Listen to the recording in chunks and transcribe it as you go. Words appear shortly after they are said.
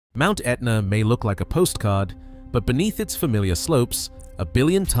Mount Etna may look like a postcard, but beneath its familiar slopes, 1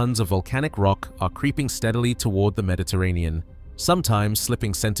 billion tons of volcanic rock are creeping steadily toward the Mediterranean, sometimes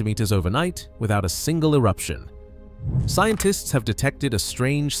slipping centimeters overnight without a single eruption. Scientists have detected a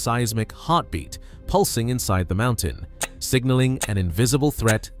strange seismic heartbeat pulsing inside the mountain, signaling an invisible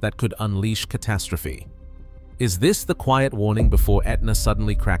threat that could unleash catastrophe. Is this the quiet warning before Etna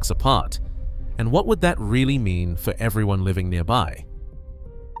suddenly cracks apart? And what would that really mean for everyone living nearby?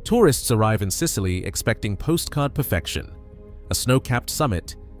 Tourists arrive in Sicily expecting postcard perfection: a snow-capped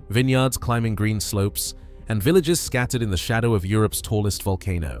summit, vineyards climbing green slopes, and villages scattered in the shadow of Europe's tallest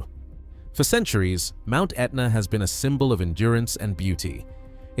volcano. For centuries, Mount Etna has been a symbol of endurance and beauty,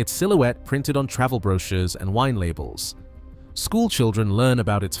 its silhouette printed on travel brochures and wine labels. School children learn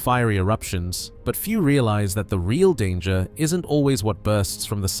about its fiery eruptions, but few realize that the real danger isn't always what bursts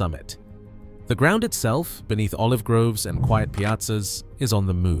from the summit. The ground itself, beneath olive groves and quiet piazzas, is on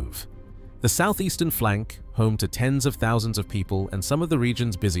the move. The southeastern flank, home to tens of thousands of people and some of the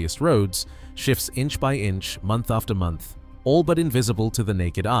region's busiest roads, shifts inch by inch, month after month, all but invisible to the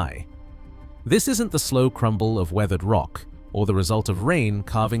naked eye. This isn't the slow crumble of weathered rock, or the result of rain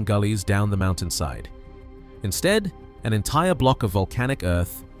carving gullies down the mountainside. Instead, an entire block of volcanic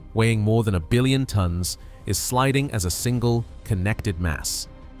earth, weighing more than 1 billion tons, is sliding as a single, connected mass.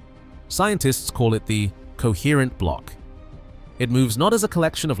 Scientists call it the coherent block. It moves not as a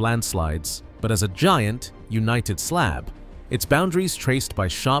collection of landslides, but as a giant, united slab, its boundaries traced by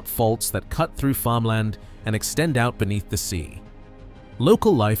sharp faults that cut through farmland and extend out beneath the sea.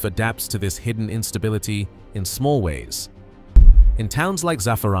 Local life adapts to this hidden instability in small ways. In towns like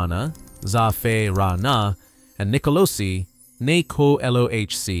Zafferana, Zaferana, and Nicolosi,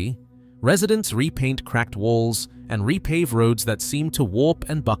 Necolohc, residents repaint cracked walls and repave roads that seem to warp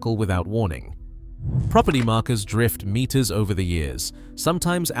and buckle without warning. Property markers drift meters over the years,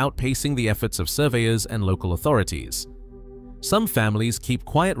 sometimes outpacing the efforts of surveyors and local authorities. Some families keep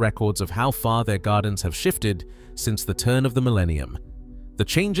quiet records of how far their gardens have shifted since the turn of the millennium. The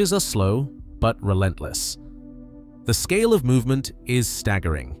changes are slow, but relentless. The scale of movement is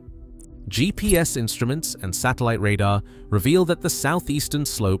staggering. GPS instruments and satellite radar reveal that the southeastern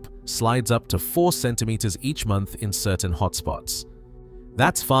slope slides up to 4 centimeters each month in certain hotspots.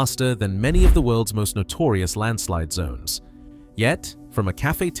 That's faster than many of the world's most notorious landslide zones. Yet, from a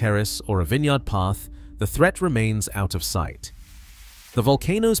cafe terrace or a vineyard path, the threat remains out of sight. The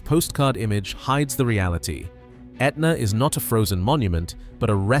volcano's postcard image hides the reality. Etna is not a frozen monument, but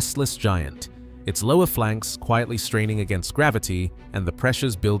a restless giant, its lower flanks quietly straining against gravity and the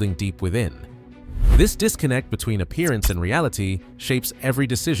pressures building deep within. This disconnect between appearance and reality shapes every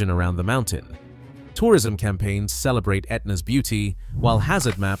decision around the mountain. Tourism campaigns celebrate Etna's beauty, while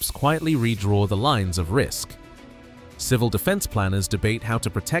hazard maps quietly redraw the lines of risk. Civil defense planners debate how to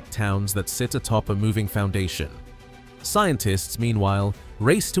protect towns that sit atop a moving foundation. Scientists, meanwhile,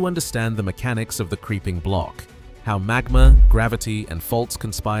 race to understand the mechanics of the creeping block, how magma, gravity, and faults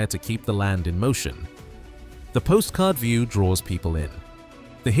conspire to keep the land in motion. The postcard view draws people in.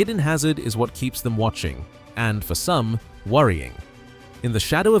 The hidden hazard is what keeps them watching, and for some, worrying. In the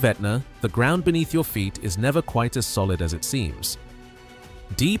shadow of Etna, the ground beneath your feet is never quite as solid as it seems.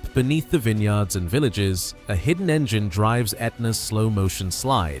 Deep beneath the vineyards and villages, a hidden engine drives Etna's slow-motion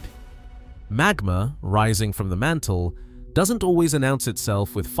slide. Magma, rising from the mantle, doesn't always announce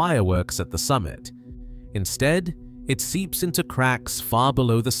itself with fireworks at the summit. Instead, it seeps into cracks far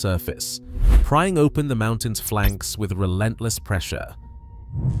below the surface, prying open the mountain's flanks with relentless pressure.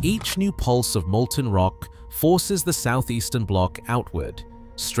 Each new pulse of molten rock forces the southeastern block outward,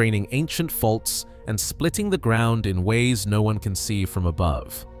 straining ancient faults and splitting the ground in ways no one can see from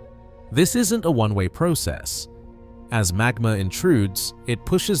above. This isn't a one-way process. As magma intrudes, it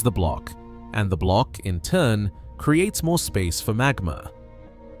pushes the block, and the block, in turn, creates more space for magma.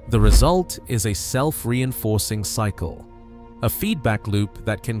 The result is a self-reinforcing cycle, a feedback loop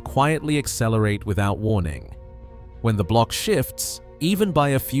that can quietly accelerate without warning. When the block shifts, even by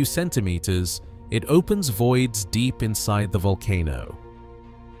a few centimeters, it opens voids deep inside the volcano.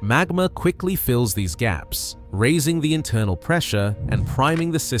 Magma quickly fills these gaps, raising the internal pressure and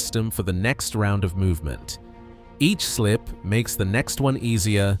priming the system for the next round of movement. Each slip makes the next one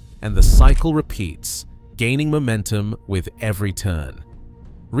easier, and the cycle repeats, gaining momentum with every turn.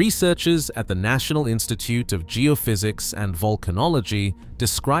 Researchers at the National Institute of Geophysics and Volcanology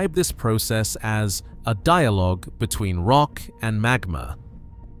describe this process as a dialogue between rock and magma.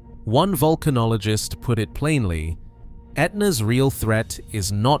 One volcanologist put it plainly, "Etna's real threat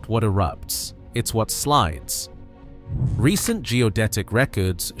is not what erupts, it's what slides." Recent geodetic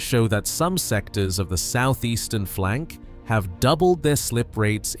records show that some sectors of the southeastern flank have doubled their slip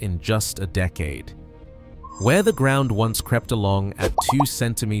rates in just a decade. Where the ground once crept along at 2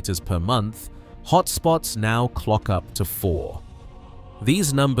 centimeters per month, hotspots now clock up to 4.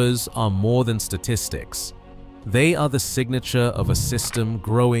 These numbers are more than statistics. They are the signature of a system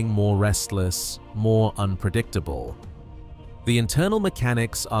growing more restless, more unpredictable. The internal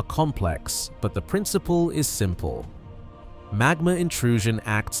mechanics are complex, but the principle is simple. Magma intrusion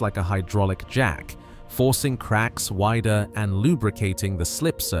acts like a hydraulic jack, forcing cracks wider and lubricating the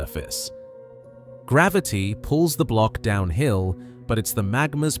slip surface. Gravity pulls the block downhill, but it's the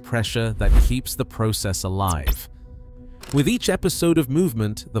magma's pressure that keeps the process alive. With each episode of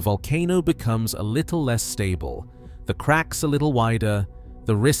movement, the volcano becomes a little less stable, the cracks a little wider,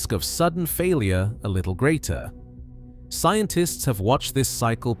 the risk of sudden failure a little greater. Scientists have watched this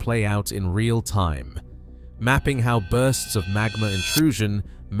cycle play out in real time, mapping how bursts of magma intrusion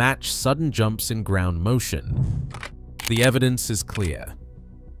match sudden jumps in ground motion. The evidence is clear.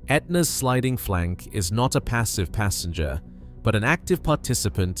 Etna's sliding flank is not a passive passenger, but an active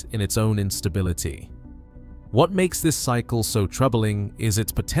participant in its own instability. What makes this cycle so troubling is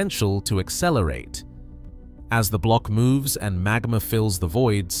its potential to accelerate. As the block moves and magma fills the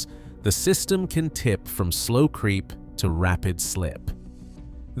voids, the system can tip from slow creep to rapid slip.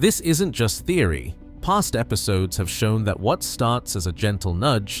 This isn't just theory. Past episodes have shown that what starts as a gentle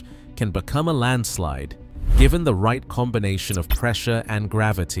nudge can become a landslide, given the right combination of pressure and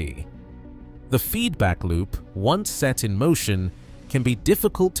gravity. The feedback loop, once set in motion, can be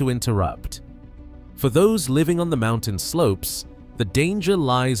difficult to interrupt. For those living on the mountain slopes, the danger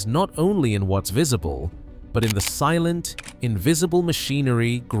lies not only in what's visible, but in the silent, invisible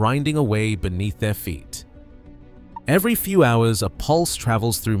machinery grinding away beneath their feet. Every few hours, a pulse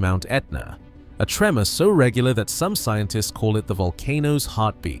travels through Mount Etna, a tremor so regular that some scientists call it the volcano's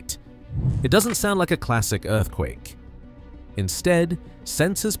heartbeat. It doesn't sound like a classic earthquake. Instead,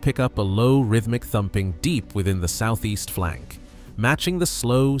 sensors pick up a low rhythmic thumping deep within the southeast flank, matching the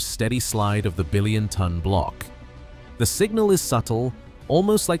slow, steady slide of the billion-ton block. The signal is subtle,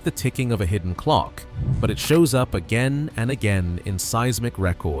 almost like the ticking of a hidden clock, but it shows up again and again in seismic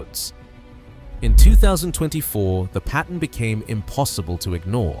records. In 2024, the pattern became impossible to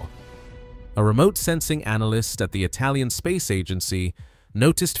ignore. A remote sensing analyst at the Italian Space Agency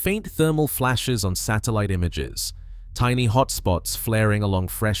noticed faint thermal flashes on satellite images, tiny hotspots flaring along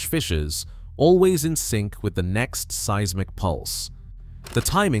fresh fissures, always in sync with the next seismic pulse. The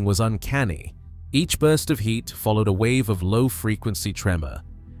timing was uncanny. Each burst of heat followed a wave of low-frequency tremor,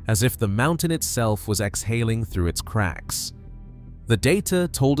 as if the mountain itself was exhaling through its cracks. The data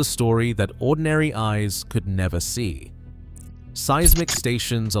told a story that ordinary eyes could never see. Seismic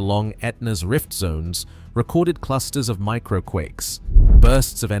stations along Etna's rift zones recorded clusters of microquakes,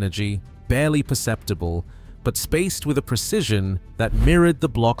 bursts of energy, barely perceptible, but spaced with a precision that mirrored the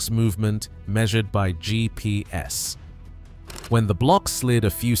block's movement measured by GPS. When the block slid a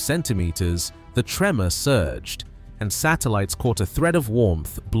few centimeters, the tremor surged, and satellites caught a thread of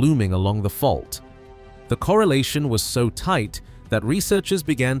warmth blooming along the fault. The correlation was so tight that researchers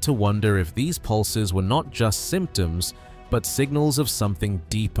began to wonder if these pulses were not just symptoms, but signals of something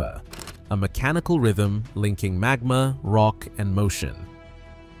deeper, a mechanical rhythm linking magma, rock, and motion.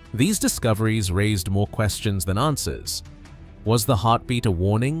 These discoveries raised more questions than answers. Was the heartbeat a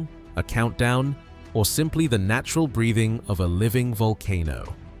warning, a countdown, or simply the natural breathing of a living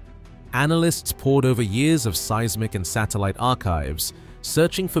volcano? Analysts pored over years of seismic and satellite archives,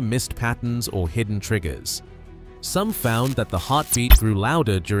 searching for missed patterns or hidden triggers. Some found that the heartbeat grew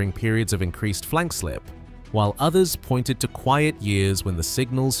louder during periods of increased flank slip, while others pointed to quiet years when the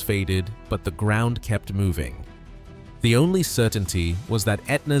signals faded but the ground kept moving. The only certainty was that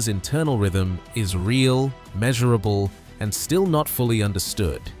Etna's internal rhythm is real, measurable, and still not fully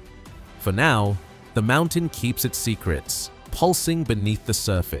understood. For now, the mountain keeps its secrets, pulsing beneath the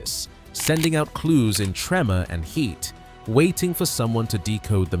surface, sending out clues in tremor and heat, waiting for someone to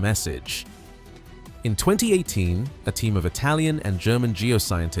decode the message. In 2018, a team of Italian and German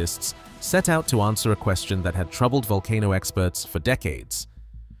geoscientists set out to answer a question that had troubled volcano experts for decades.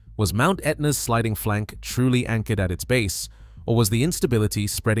 Was Mount Etna's sliding flank truly anchored at its base, or was the instability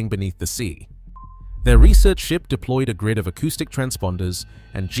spreading beneath the sea? Their research ship deployed a grid of acoustic transponders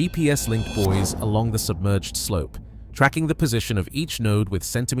and GPS-linked buoys along the submerged slope, tracking the position of each node with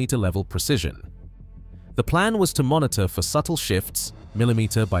centimeter-level precision. The plan was to monitor for subtle shifts,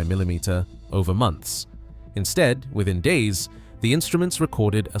 millimeter by millimeter, over months. Instead, within days, the instruments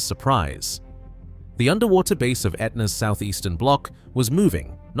recorded a surprise. The underwater base of Etna's southeastern block was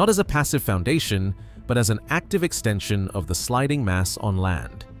moving, not as a passive foundation, but as an active extension of the sliding mass on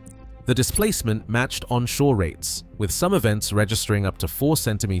land. The The displacement matched onshore rates, with some events registering up to 4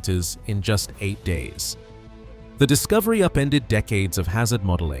 centimeters in just 8 days. The discovery upended decades of hazard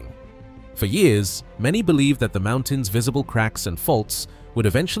modeling. For years, many believed that the mountain's visible cracks and faults would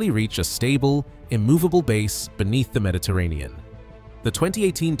eventually reach a stable, immovable base beneath the Mediterranean. The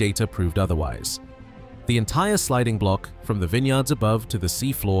 2018 data proved otherwise. The entire sliding block, from the vineyards above to the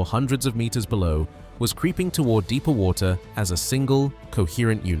seafloor hundreds of meters below, was creeping toward deeper water as a single,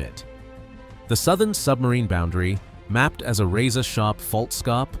 coherent unit. The southern submarine boundary, mapped as a razor-sharp fault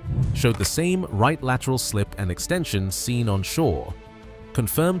scarp, showed the same right lateral slip and extension seen on shore,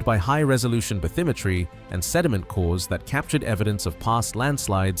 confirmed by high-resolution bathymetry and sediment cores that captured evidence of past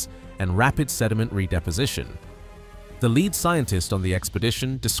landslides and rapid sediment redeposition. The lead scientist on the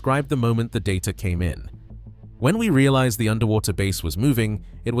expedition described the moment the data came in. When we realized the underwater base was moving,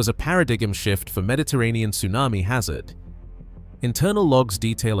 it was a paradigm shift for Mediterranean tsunami hazard. Internal logs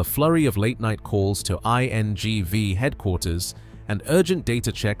detail a flurry of late-night calls to INGV headquarters and urgent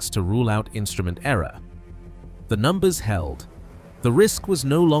data checks to rule out instrument error. The numbers held. The risk was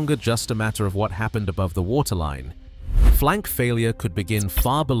no longer just a matter of what happened above the waterline. Flank failure could begin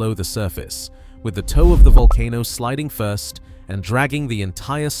far below the surface, with the toe of the volcano sliding first and dragging the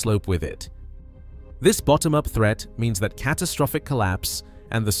entire slope with it. This bottom-up threat means that catastrophic collapse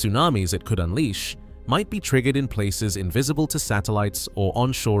and the tsunamis it could unleash might be triggered in places invisible to satellites or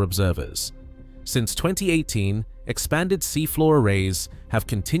onshore observers. Since 2018, expanded seafloor arrays have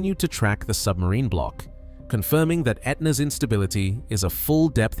continued to track the submarine block, confirming that Etna's instability is a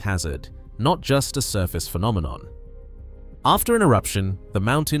full-depth hazard, not just a surface phenomenon. After an eruption, the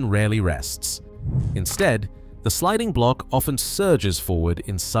mountain rarely rests. Instead, the sliding block often surges forward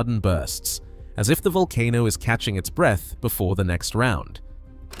in sudden bursts, as if the volcano is catching its breath before the next round.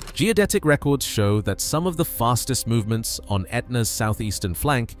 Geodetic records show that some of the fastest movements on Etna's southeastern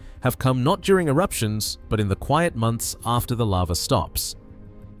flank have come not during eruptions, but in the quiet months after the lava stops.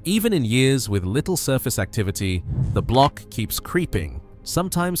 Even in years with little surface activity, the block keeps creeping,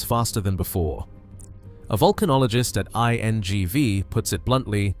 sometimes faster than before. A volcanologist at INGV puts it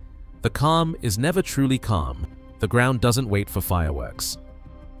bluntly, "The calm is never truly calm. The ground doesn't wait for fireworks."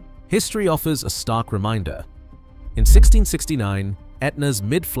 History offers a stark reminder. In 1669, Etna's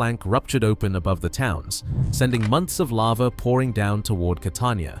mid-flank ruptured open above the towns, sending months of lava pouring down toward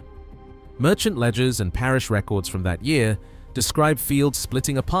Catania. Merchant ledgers and parish records from that year describe fields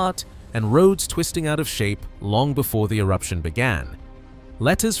splitting apart and roads twisting out of shape long before the eruption began.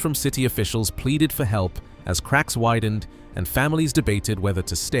 Letters from city officials pleaded for help as cracks widened and families debated whether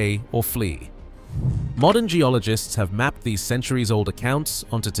to stay or flee. Modern geologists have mapped these centuries-old accounts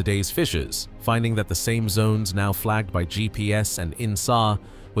onto today's fissures, finding that the same zones now flagged by GPS and InSAR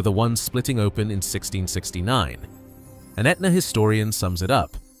were the ones splitting open in 1669. An Etna historian sums it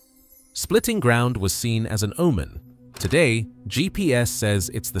up. Splitting ground was seen as an omen. Today, GPS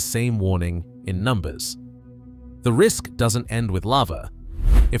says it's the same warning in numbers. The risk doesn't end with lava.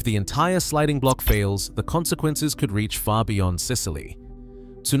 If the entire sliding block fails, the consequences could reach far beyond Sicily.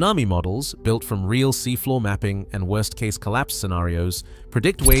 Tsunami models, built from real seafloor mapping and worst-case collapse scenarios,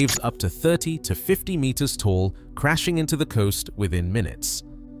 predict waves up to 30 to 50 meters tall crashing into the coast within minutes.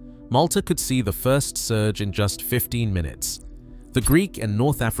 Malta could see the first surge in just 15 minutes. The Greek and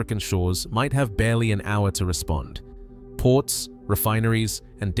North African shores might have barely an hour to respond. Ports, refineries,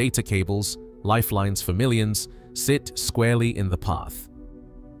 and data cables, lifelines for millions, sit squarely in the path.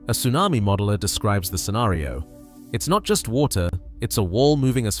 A tsunami modeler describes the scenario. It's not just water, it's a wall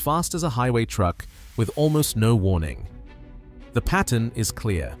moving as fast as a highway truck with almost no warning. The pattern is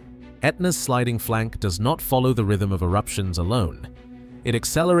clear. Etna's sliding flank does not follow the rhythm of eruptions alone. It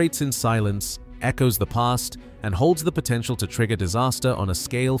accelerates in silence, echoes the past, and holds the potential to trigger disaster on a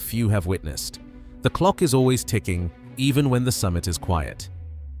scale few have witnessed. The clock is always ticking, even when the summit is quiet.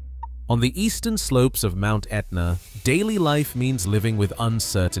 On the eastern slopes of Mount Etna, daily life means living with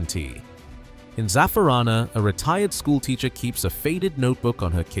uncertainty. In Zaffarana, a retired schoolteacher keeps a faded notebook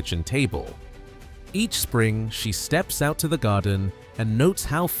on her kitchen table. Each spring, she steps out to the garden and notes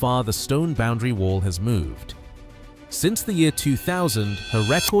how far the stone boundary wall has moved. Since the year 2000, her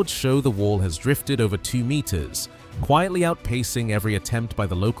records show the wall has drifted over 2 meters, quietly outpacing every attempt by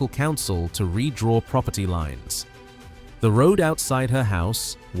the local council to redraw property lines. The road outside her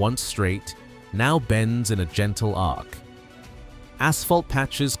house, once straight, now bends in a gentle arc. Asphalt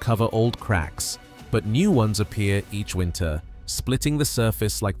patches cover old cracks, but new ones appear each winter, splitting the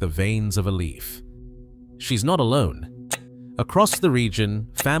surface like the veins of a leaf. She's not alone. Across the region,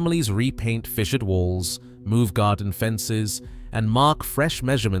 families repaint fissured walls, move garden fences, and mark fresh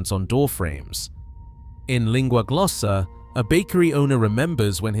measurements on door frames. In Lingua Glossa, A bakery owner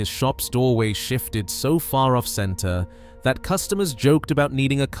remembers when his shop's doorway shifted so far off-center that customers joked about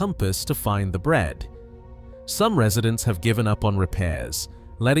needing a compass to find the bread. Some residents have given up on repairs,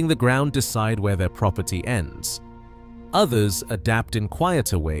 letting the ground decide where their property ends. Others adapt in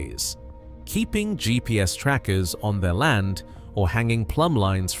quieter ways, keeping GPS trackers on their land or hanging plumb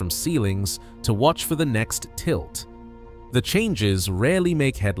lines from ceilings to watch for the next tilt. The changes rarely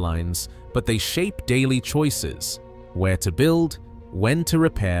make headlines, but they shape daily choices: where to build, when to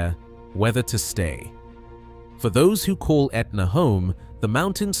repair, whether to stay. For those who call Etna home, the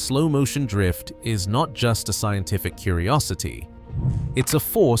mountain's slow-motion drift is not just a scientific curiosity. It's a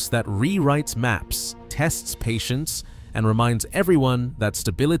force that rewrites maps, tests patience, and reminds everyone that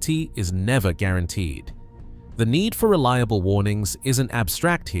stability is never guaranteed. The need for reliable warnings isn't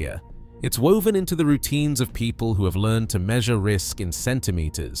abstract here. It's woven into the routines of people who have learned to measure risk in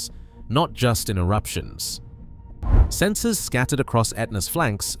centimeters, not just in eruptions. Sensors scattered across Etna's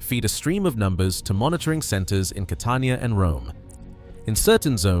flanks feed a stream of numbers to monitoring centers in Catania and Rome. In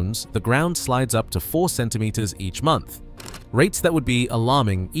certain zones, the ground slides up to 4 centimeters each month, rates that would be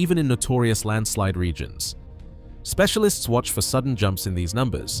alarming even in notorious landslide regions. Specialists watch for sudden jumps in these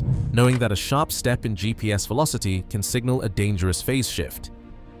numbers, knowing that a sharp step in GPS velocity can signal a dangerous phase shift.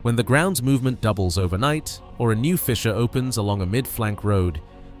 When the ground's movement doubles overnight, or a new fissure opens along a mid-flank road,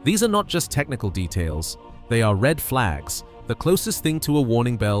 these are not just technical details, they are red flags, the closest thing to a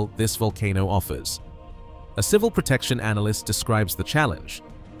warning bell this volcano offers. A civil protection analyst describes the challenge.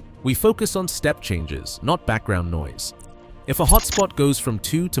 We focus on step changes, not background noise. If a hotspot goes from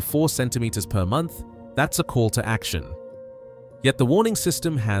 2 to 4 centimeters per month, that's a call to action. Yet the warning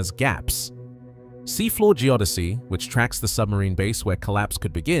system has gaps. Seafloor geodesy, which tracks the submarine base where collapse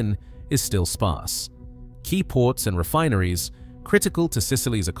could begin, is still sparse. Key ports and refineries, critical to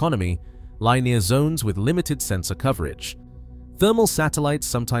Sicily's economy, lie near zones with limited sensor coverage. Thermal satellites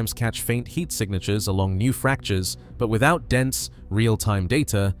sometimes catch faint heat signatures along new fractures, but without dense, real-time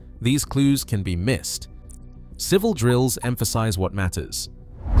data, these clues can be missed. Civil drills emphasize what matters: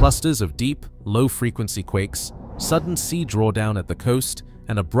 clusters of deep, low-frequency quakes, sudden sea drawdown at the coast,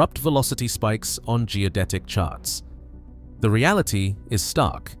 and abrupt velocity spikes on geodetic charts. The reality is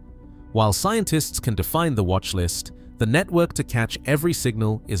stark. While scientists can define the watch list, the network to catch every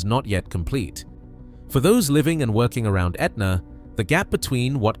signal is not yet complete. For those living and working around Etna, the gap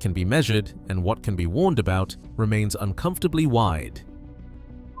between what can be measured and what can be warned about remains uncomfortably wide.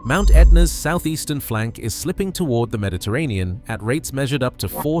 Mount Etna's southeastern flank is slipping toward the Mediterranean at rates measured up to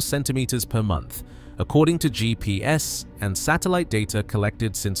 4 centimeters per month, according to GPS and satellite data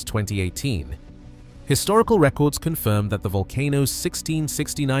collected since 2018. Historical records confirm that the volcano's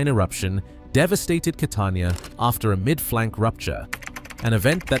 1669 eruption devastated Catania after a mid-flank rupture, an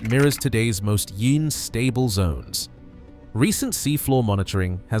event that mirrors today's most stable zones. Recent seafloor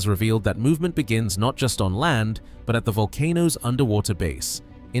monitoring has revealed that movement begins not just on land, but at the volcano's underwater base,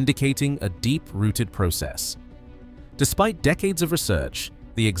 indicating a deep-rooted process. Despite decades of research,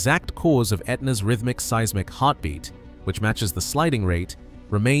 the exact cause of Etna's rhythmic seismic heartbeat, which matches the sliding rate,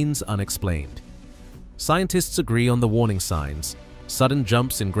 remains unexplained. Scientists agree on the warning signs: sudden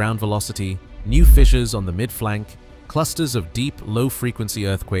jumps in ground velocity, new fissures on the mid-flank, clusters of deep, low-frequency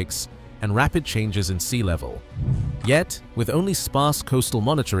earthquakes, and rapid changes in sea level. Yet, with only sparse coastal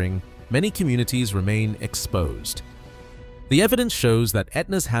monitoring, many communities remain exposed. The evidence shows that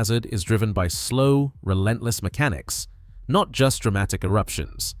Etna's hazard is driven by slow, relentless mechanics, not just dramatic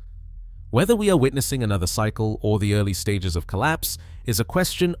eruptions. Whether we are witnessing another cycle or the early stages of collapse is a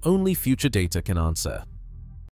question only future data can answer.